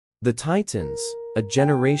The Titans, a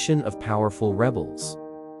generation of powerful rebels.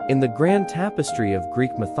 In the grand tapestry of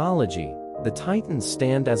Greek mythology, the Titans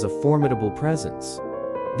stand as a formidable presence.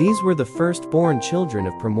 These were the firstborn children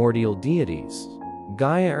of primordial deities,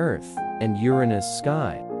 Gaia Earth, and Uranus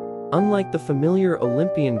Sky. Unlike the familiar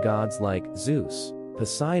Olympian gods like Zeus,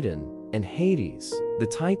 Poseidon, and Hades, the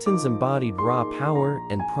Titans embodied raw power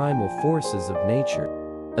and primal forces of nature.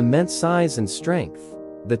 Immense size and strength,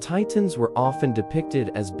 the Titans were often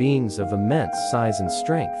depicted as beings of immense size and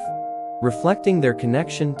strength, reflecting their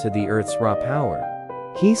connection to the Earth's raw power.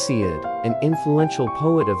 Hesiod, an influential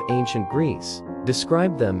poet of ancient Greece,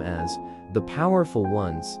 described them as the powerful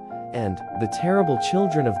ones and the terrible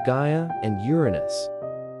children of Gaia and Uranus.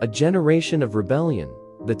 A generation of rebellion,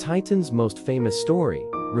 the Titans' most famous story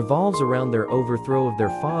revolves around their overthrow of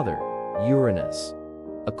their father, Uranus.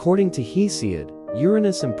 According to Hesiod,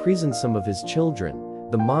 Uranus imprisoned some of his children,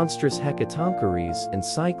 the monstrous Hecatoncheires and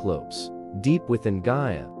Cyclopes, deep within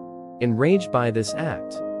Gaia. Enraged by this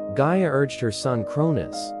act, Gaia urged her son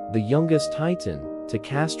Cronus, the youngest Titan, to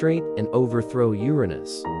castrate and overthrow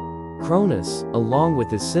Uranus. Cronus, along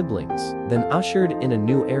with his siblings, then ushered in a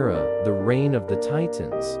new era, the reign of the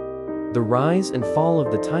Titans. The rise and fall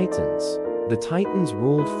of the Titans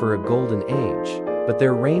ruled for a golden age, but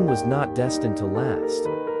their reign was not destined to last.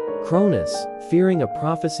 Cronus, fearing a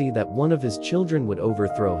prophecy that one of his children would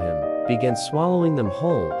overthrow him, began swallowing them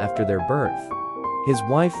whole after their birth. His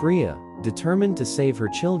wife Rhea, determined to save her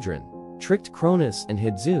children, tricked Cronus and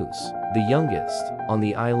hid Zeus, the youngest, on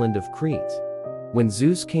the island of Crete. When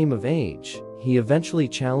Zeus came of age, he eventually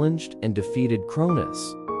challenged and defeated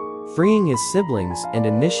Cronus, freeing his siblings and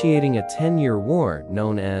initiating a 10-year war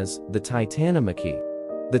known as the Titanomachy.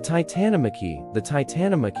 The Titanomachy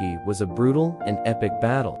was a brutal and epic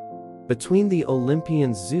battle between the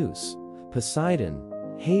Olympians Zeus, Poseidon,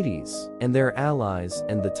 Hades, and their allies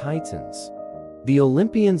and the Titans. The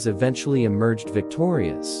Olympians eventually emerged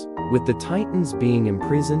victorious, with the Titans being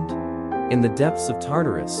imprisoned in the depths of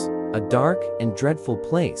Tartarus, a dark and dreadful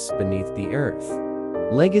place beneath the earth.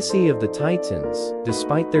 Legacy of the Titans.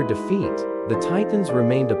 Despite their defeat, the Titans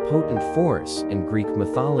remained a potent force in Greek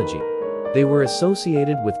mythology. They were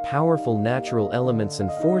associated with powerful natural elements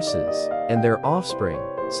and forces, and their offspring,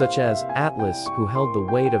 such as Atlas, who held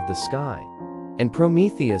the weight of the sky, and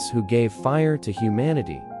Prometheus, who gave fire to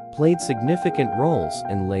humanity, played significant roles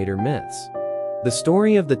in later myths. The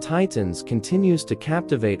story of the Titans continues to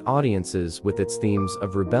captivate audiences with its themes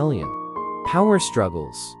of rebellion, power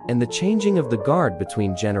struggles, and the changing of the guard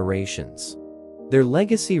between generations. Their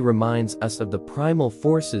legacy reminds us of the primal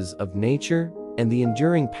forces of nature and the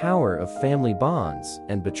enduring power of family bonds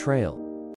and betrayal.